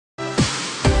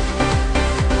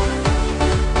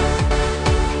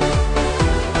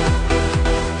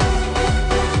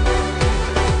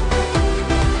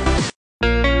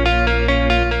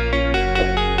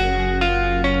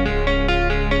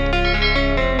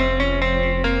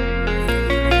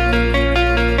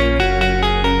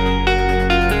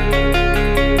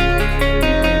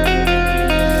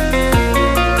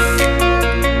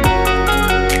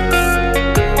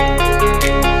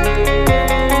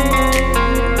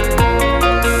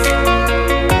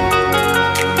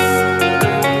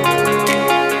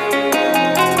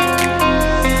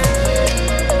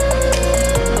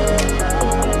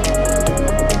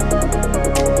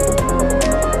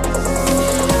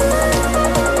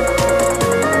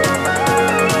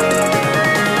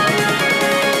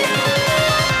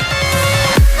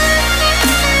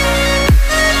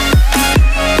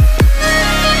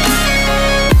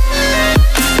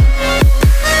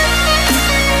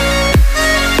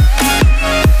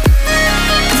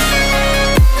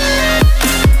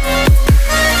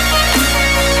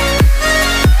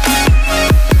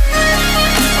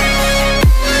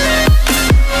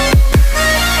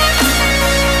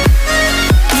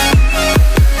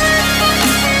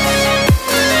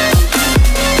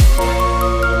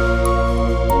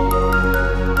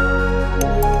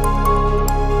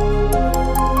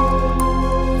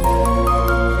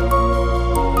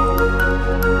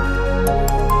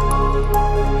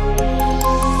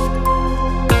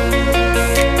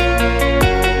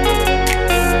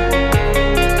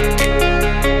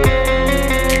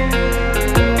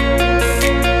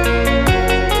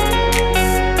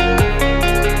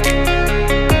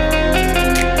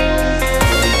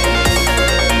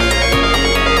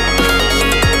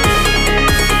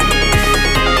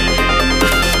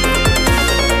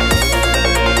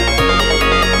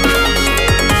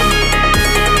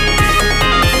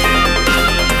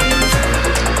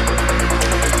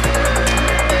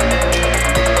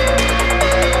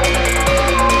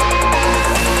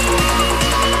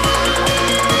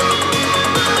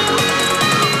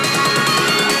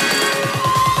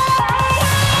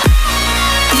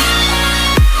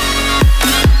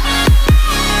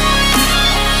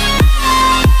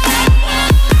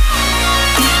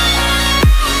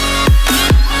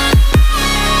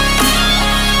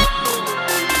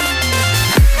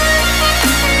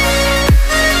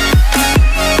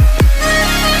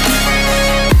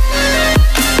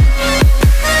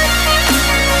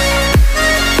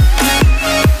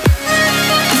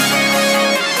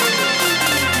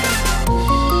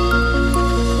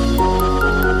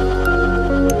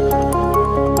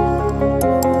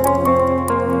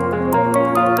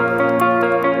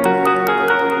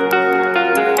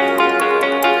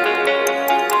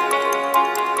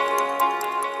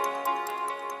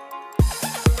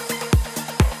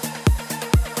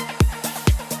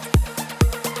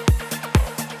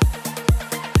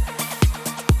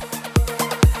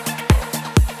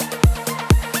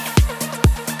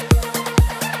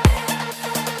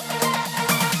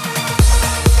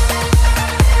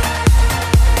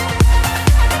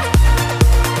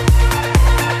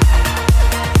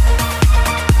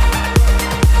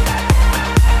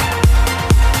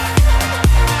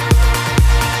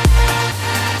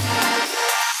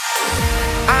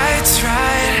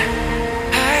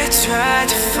had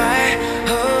to fight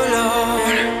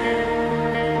alone.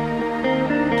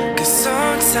 'Cause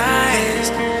sometimes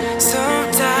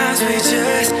we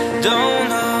just don't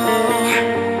know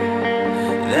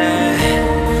that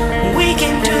we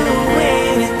can do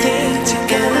anything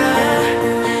together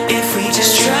if we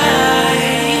just try.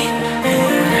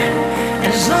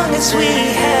 And as long as we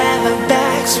have our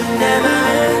backs whenever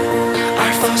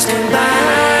our foes come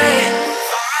by,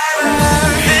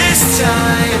 this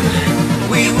time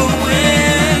we will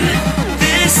win.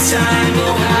 This time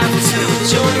we'll have to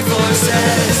join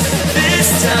forces. This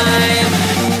time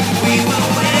we will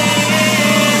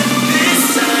win. This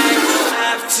time we'll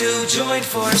have to join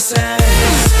forces.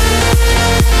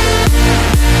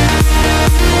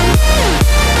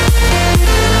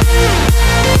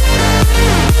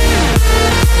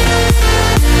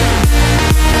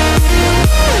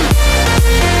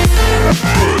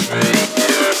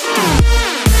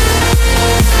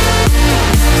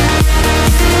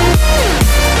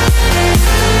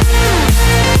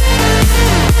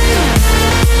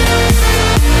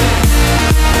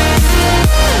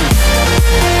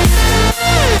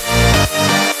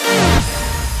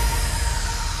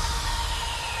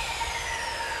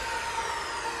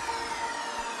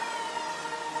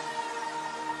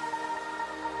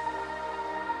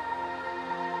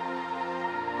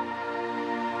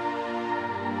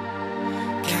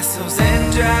 Castles and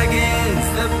dragons,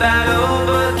 the battle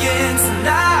begins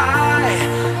tonight.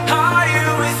 Are you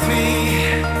with me?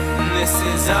 This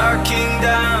is our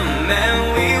kingdom and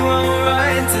we won't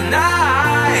run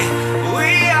tonight. We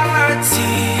are a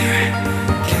team.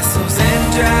 Castles and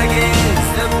dragons,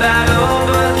 the battle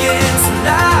begins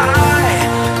tonight.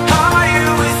 Are you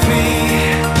with me?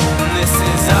 This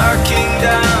is our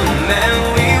kingdom and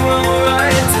we won't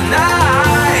run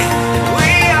tonight.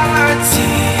 We are a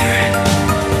team.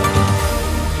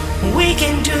 We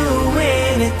can do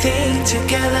anything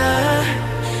together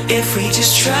if we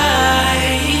just try.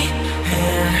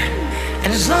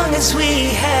 And as long as we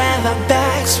have our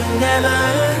backs whenever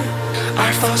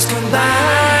our foes come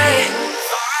by,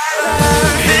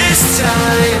 this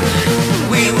time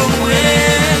we will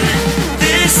win.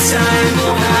 This time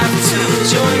we'll have to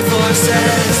join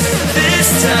forces. This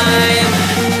time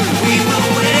we will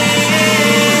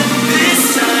win. This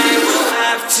time we'll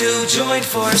have to join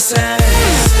forces.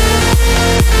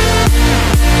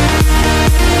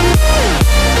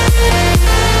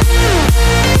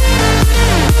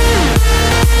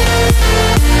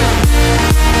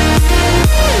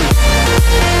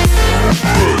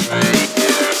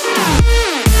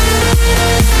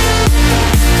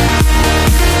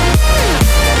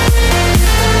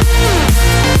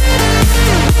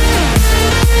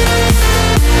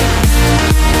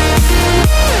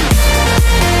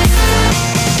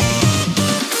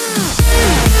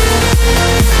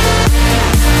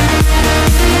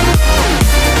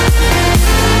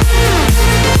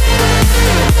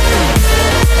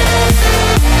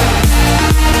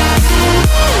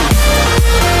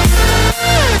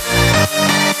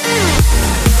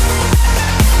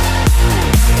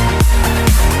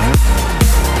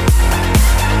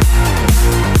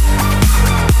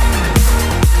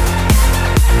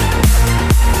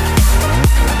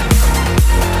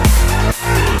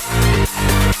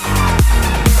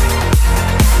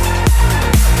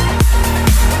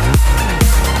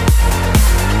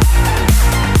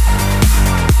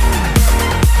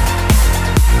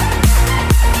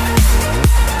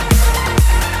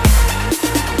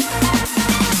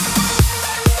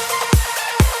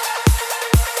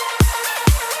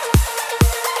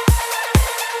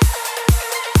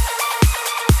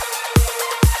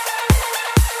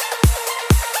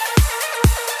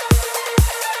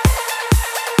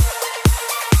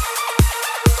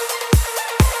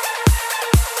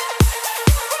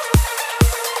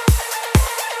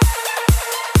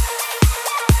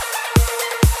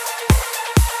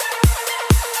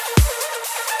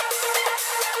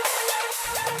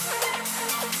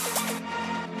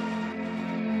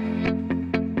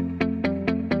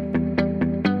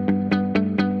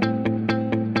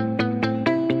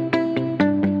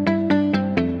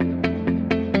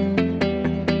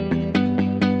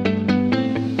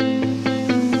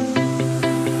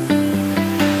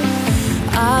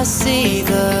 I see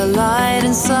the light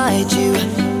inside you,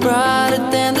 brighter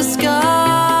than the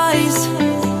skies.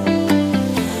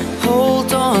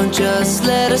 Hold on, just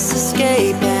let us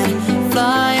escape and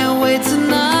fly away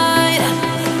tonight.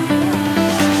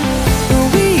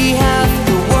 We have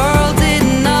the world in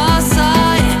our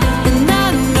sight, and I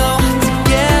know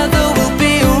together we'll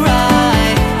be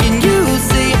alright. Can you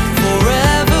see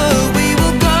forever we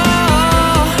will go?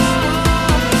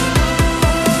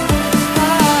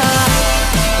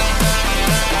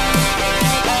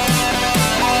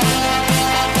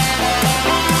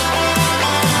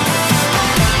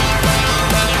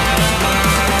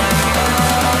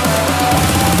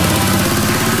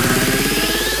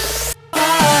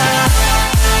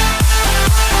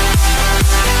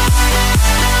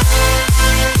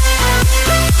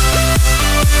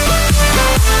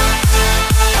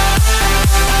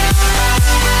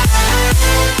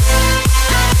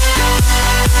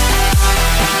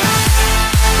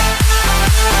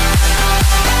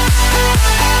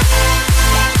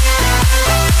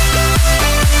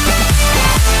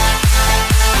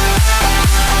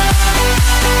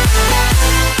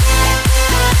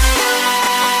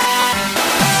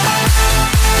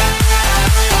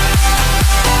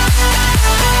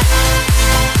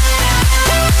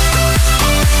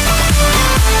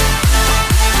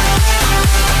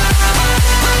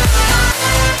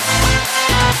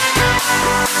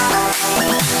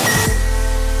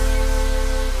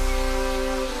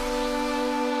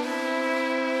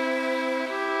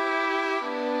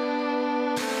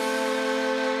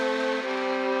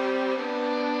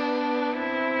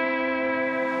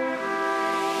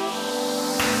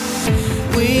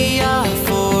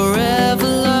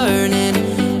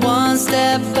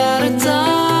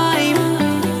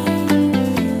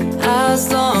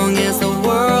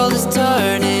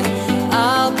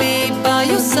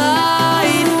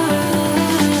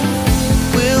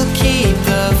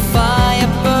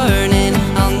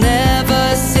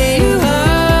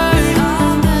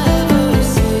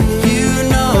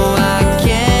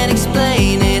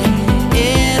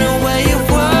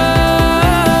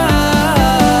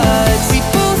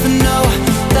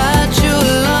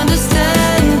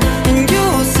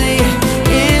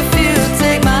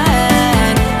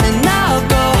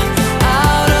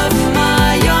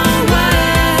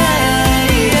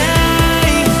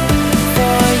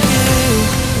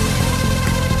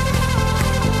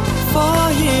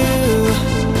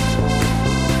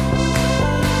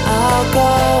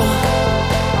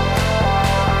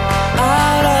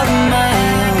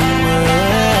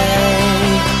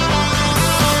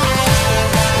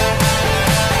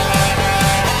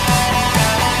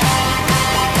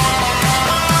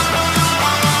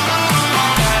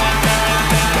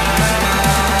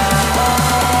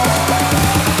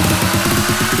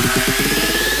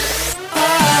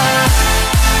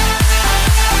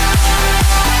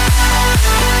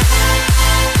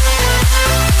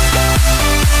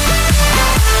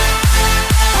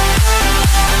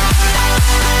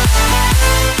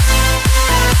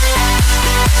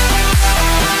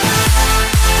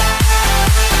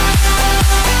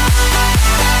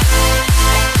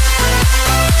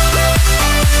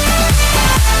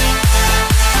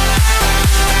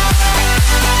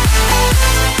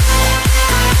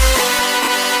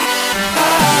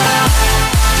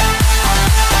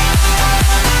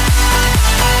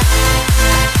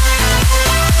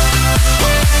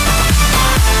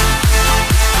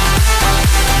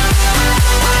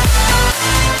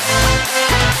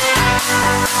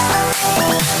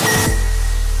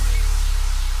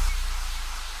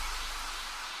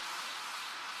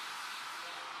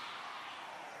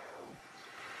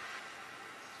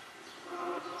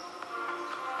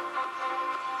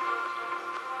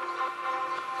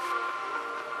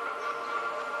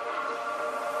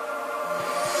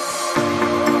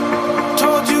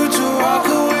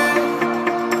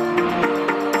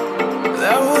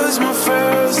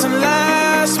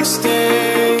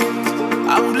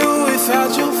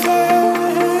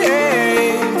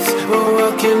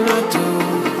 can I do?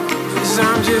 'Cause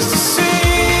I'm just a